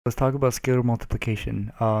Let's talk about scalar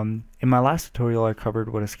multiplication. In my last tutorial, I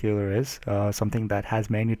covered what a scalar is, something that has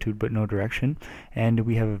magnitude but no direction, and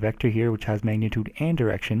we have a vector here which has magnitude and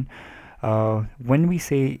direction. When we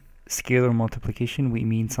say scalar multiplication, we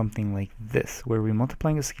mean something like this, where we're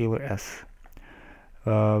multiplying a scalar s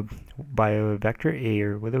by a vector a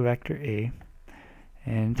or with a vector a,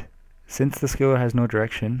 and since the scalar has no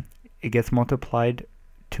direction, it gets multiplied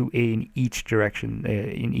to a in each direction,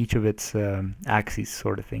 in each of its axes,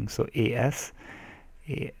 sort of thing. So as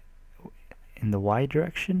a in the y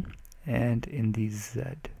direction and in the z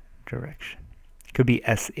direction. It could be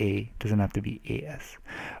sa, doesn't have to be as.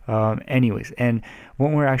 Anyways, and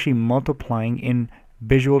when we're actually multiplying in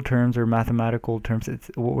visual terms or mathematical terms,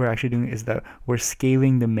 what we're actually doing is that we're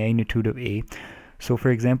scaling the magnitude of a. So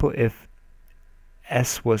for example, if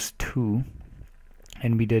s was 2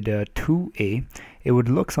 and we did 2a, it would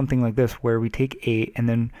look something like this, where we take a and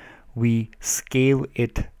then we scale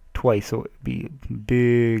it twice, so it'd be a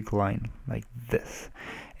big line like this.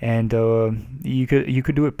 And you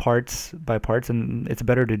could do it parts by parts, and it's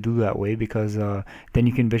better to do that way because then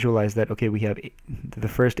you can visualize that, okay, we have the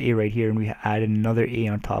first a right here and we add another a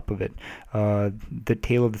on top of it, the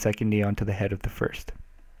tail of the second a onto the head of the first.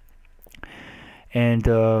 And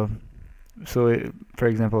so for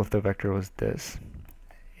example, if the vector was this,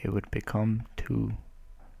 it would become 2.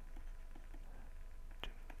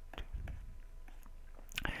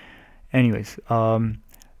 Anyways, one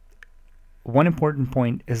important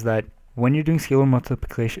point is that when you're doing scalar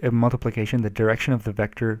multiplication, the direction of the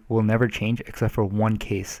vector will never change except for one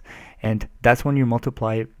case, and that's when you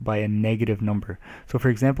multiply by a negative number. So for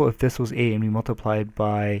example, if this was a and we multiplied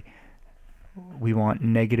by, we want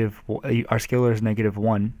our scalar is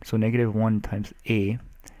 -1, so -1 times a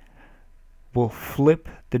will flip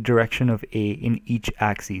the direction of a in each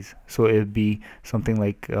axis. So it would be something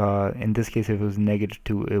like, in this case, if it was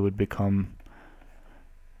 -2, it would become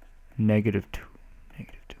 -2.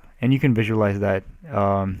 And you can visualize that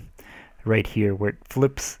right here, where it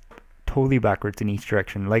flips totally backwards in each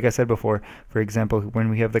direction. Like I said before, for example, when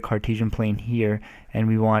we have the Cartesian plane here, and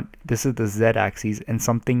we want, this is the z-axis, and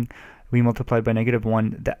something we multiplied by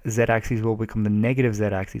 -1, the z-axis will become the negative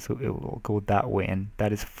z-axis, so it will go that way, and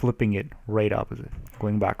that is flipping it right opposite,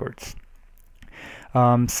 going backwards.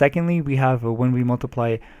 Secondly, we have when we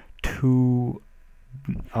multiply two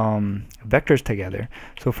vectors together.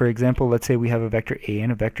 So for example, let's say we have a vector a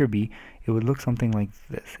and a vector b. It would look something like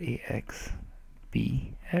this: ax,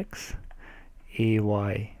 bx,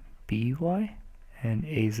 ay, by, and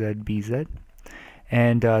az, bz.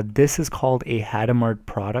 And this is called a Hadamard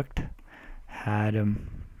product. Hadamard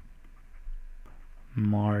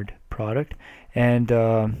product. And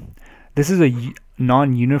this is a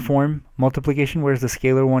non-uniform multiplication, whereas the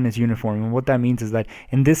scalar one is uniform. And what that means is that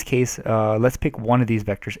in this case, let's pick one of these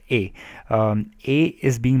vectors, a. A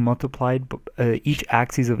is being multiplied, each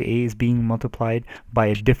axis of a is being multiplied by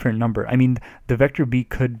a different number. I mean, the vector b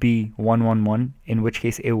could be 1, 1, 1, in which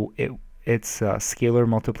case it's scalar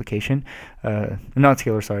multiplication, not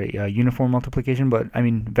scalar, sorry, uniform multiplication, but I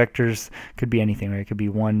mean, vectors could be anything, right? It could be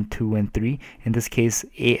 1, 2, and 3. In this case,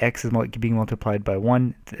 ax is being multiplied by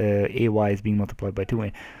 1, ay is being multiplied by 2,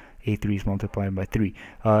 and a3 is multiplied by 3.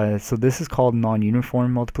 So this is called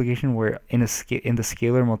non-uniform multiplication, where in the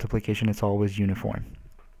scalar multiplication, it's always uniform.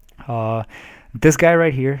 This guy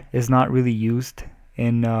right here is not really used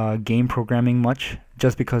in game programming much,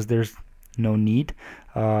 just because there's no need.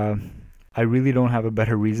 I really don't have a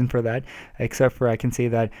better reason for that, except for I can say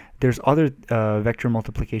that there's other vector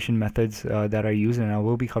multiplication methods that are used, and I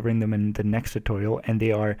will be covering them in the next tutorial, and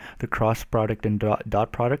they are the cross product and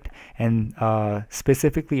dot product. And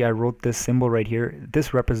specifically, I wrote this symbol right here.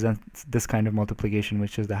 This represents this kind of multiplication,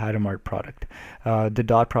 which is the Hadamard product. The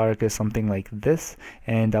dot product is something like this,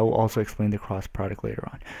 and I will also explain the cross product later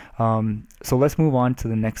on. So let's move on to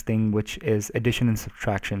the next thing, which is addition and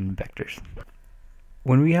subtraction vectors.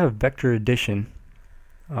 When we have vector addition,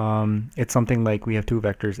 it's something like we have two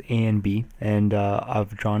vectors, a and b, and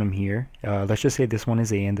I've drawn them here. Let's just say this one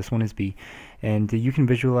is a and this one is b, and you can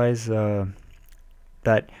visualize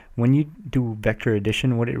that when you do vector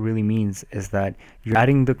addition, what it really means is that you're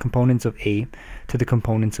adding the components of a to the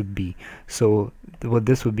components of b. So what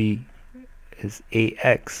this would be is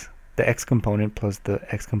ax, the x component, plus the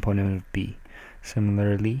x component of b.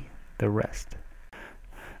 Similarly, the rest.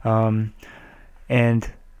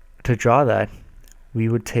 And to draw that, we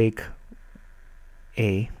would take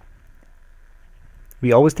a.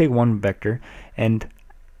 We always take one vector and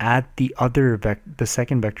add the other vector, the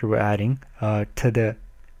second vector we're adding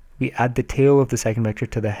we add the tail of the second vector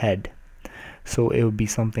to the head. So it would be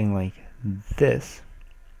something like this.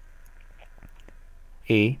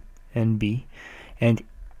 A and B, and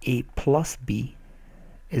A plus B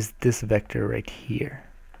is this vector right here.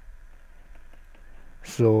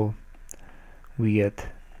 So we get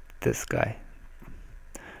this guy.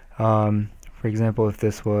 For example, if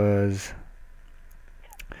this was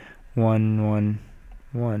 1, 1,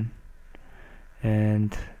 1,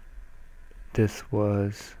 and this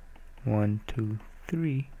was 1, 2,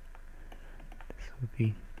 3, this would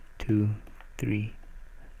be 2, 3,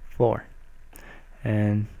 4,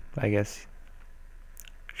 and I guess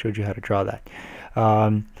showed you how to draw that.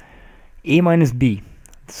 A minus B,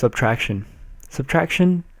 subtraction.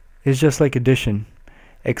 Subtraction is just like addition,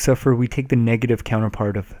 except for we take the negative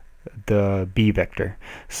counterpart of the B vector.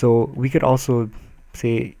 So we could also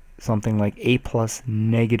say something like A plus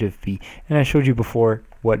negative B, and I showed you before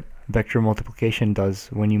what vector multiplication does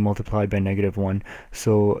when you multiply by -1.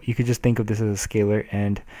 So you could just think of this as a scalar,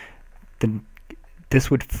 and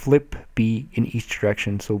this would flip B in each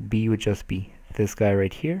direction. So B would just be this guy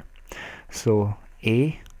right here. So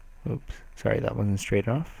A, oops, sorry, that wasn't straight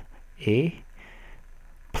off. A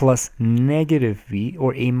plus negative B,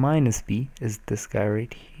 or A minus B, is this guy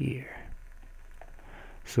right here.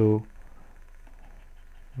 So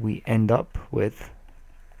we end up with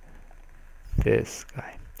this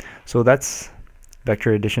guy. So that's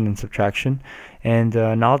vector addition and subtraction. And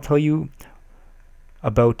now I'll tell you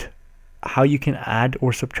about how you can add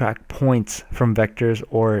or subtract points from vectors,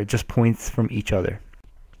 or just points from each other.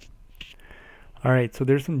 Alright, so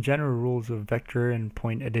there's some general rules of vector and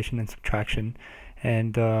point addition and subtraction,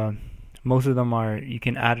 and most of them are you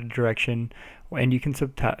can add a direction, and you can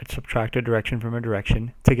subtract a direction from a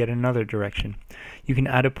direction to get another direction. You can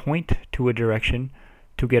add a point to a direction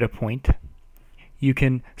to get a point. You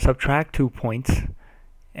can subtract 2 points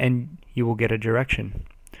and you will get a direction.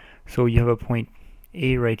 So you have a point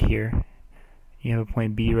A right here, you have a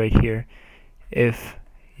point B right here. If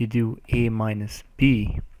you do A minus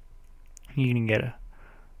B, you can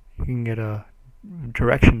get a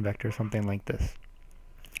direction vector, something like this.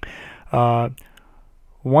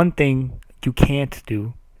 One thing you can't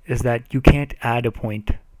do is that you can't add a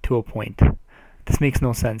point to a point. This makes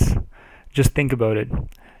no sense. Just think about it.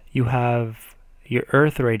 You have your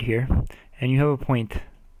Earth right here, and you have a point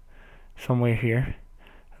somewhere here.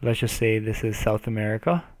 Let's just say this is South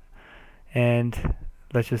America, and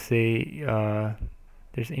let's just say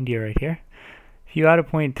there's India right here. If you add a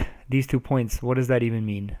point, these 2 points, what does that even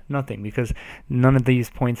mean? Nothing, because none of these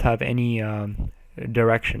points have any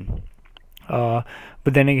direction. But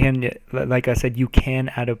then again, like I said, you can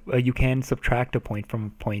add you can subtract a point from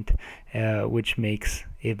a point, which makes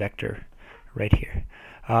a vector right here.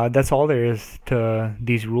 That's all there is to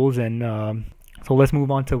these rules, and so let's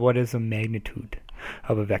move on to what is the magnitude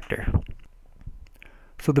of a vector.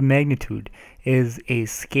 So the magnitude is a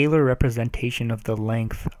scalar representation of the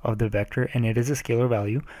length of the vector, and it is a scalar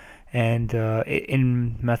value, and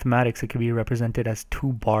in mathematics it can be represented as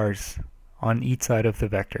 2 bars on each side of the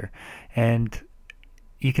vector. And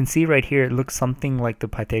you can see right here it looks something like the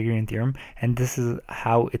Pythagorean theorem, and this is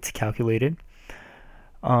how it's calculated.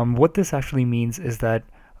 What this actually means is that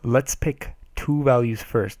let's pick 2 values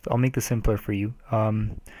first. I'll make this simpler for you.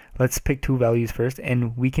 Let's pick 2 values first,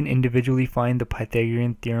 and we can individually find the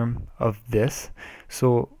Pythagorean theorem of this.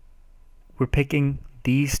 So we're picking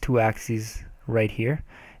these 2 axes right here,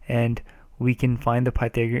 and we can find the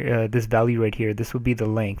Pythagorean this value right here. This would be the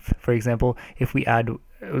length. For example, if we add,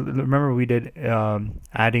 remember we did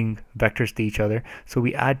adding vectors to each other. So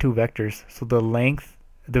we add 2 vectors. So the length,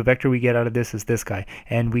 the vector we get out of this is this guy,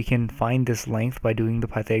 and we can find this length by doing the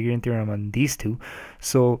Pythagorean theorem on these 2.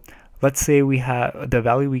 So let's say we have the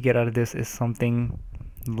value we get out of this is something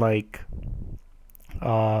like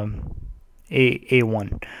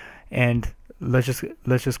A1, and let's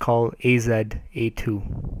just call AZ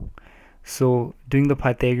A2. So doing the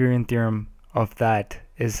Pythagorean theorem of that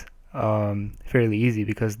is fairly easy,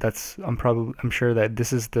 because that's I'm sure that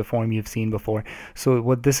this is the form you've seen before. So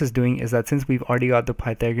what this is doing is that since we've already got the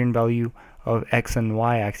Pythagorean value of x and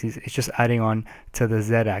y axes, it's just adding on to the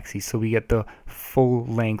z axis, so we get the full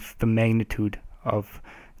length, the magnitude of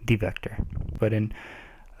the vector. But in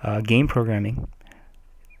game programmers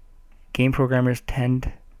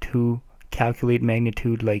tend to calculate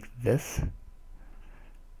magnitude like this.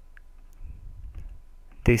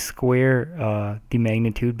 They square the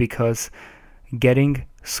magnitude, because getting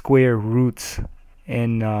square roots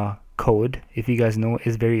in code, if you guys know,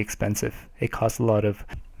 is very expensive. It costs a lot of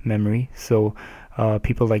memory, so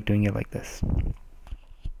people like doing it like this.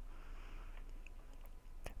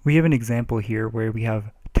 We have an example here where we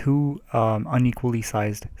have 2 unequally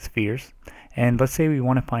sized spheres, and let's say we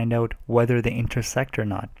want to find out whether they intersect or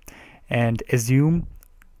not. And assume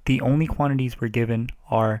the only quantities we're given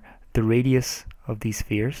are the radius of these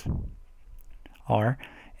spheres, r,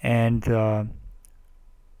 and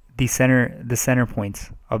the center points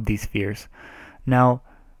of these spheres. Now,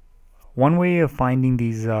 one way of finding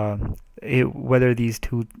these whether these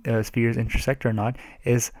two spheres intersect or not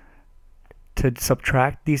is to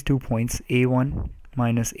subtract these 2 points, a1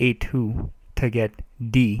 minus a2, to get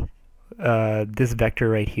d, this vector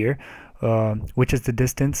right here, which is the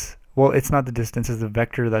distance. Well, it's not the distance, it's the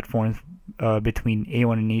vector that forms between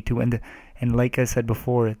a1 and a2, and like I said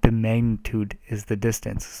before, the magnitude is the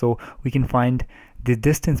distance. So we can find the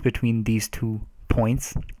distance between these 2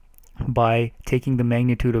 points by taking the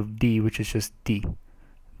magnitude of d, which is just d,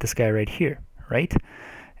 this guy right here, right?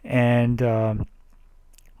 And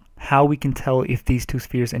how we can tell if these two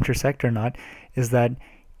spheres intersect or not is that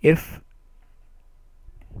if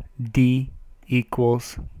d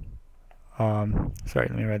equals, sorry,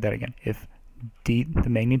 let me write that again. If d, the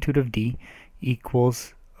magnitude of d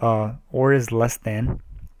equals or is less than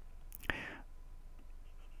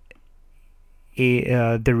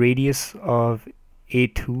the radius of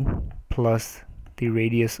a2 plus the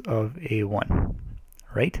radius of a1,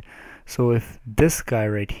 right? So if this guy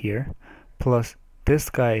right here plus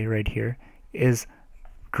this guy right here is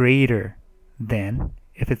greater than,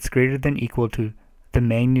 if it's greater than equal to the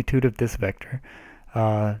magnitude of this vector,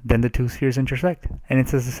 then the two spheres intersect. And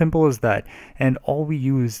it's as simple as that. And all we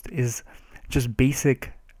used is just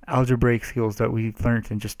basic algebraic skills that we've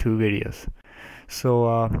learned in just 2 videos.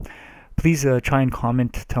 So please try and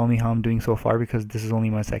comment, tell me how I'm doing so far, because this is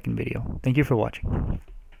only my 2nd video. Thank you for watching.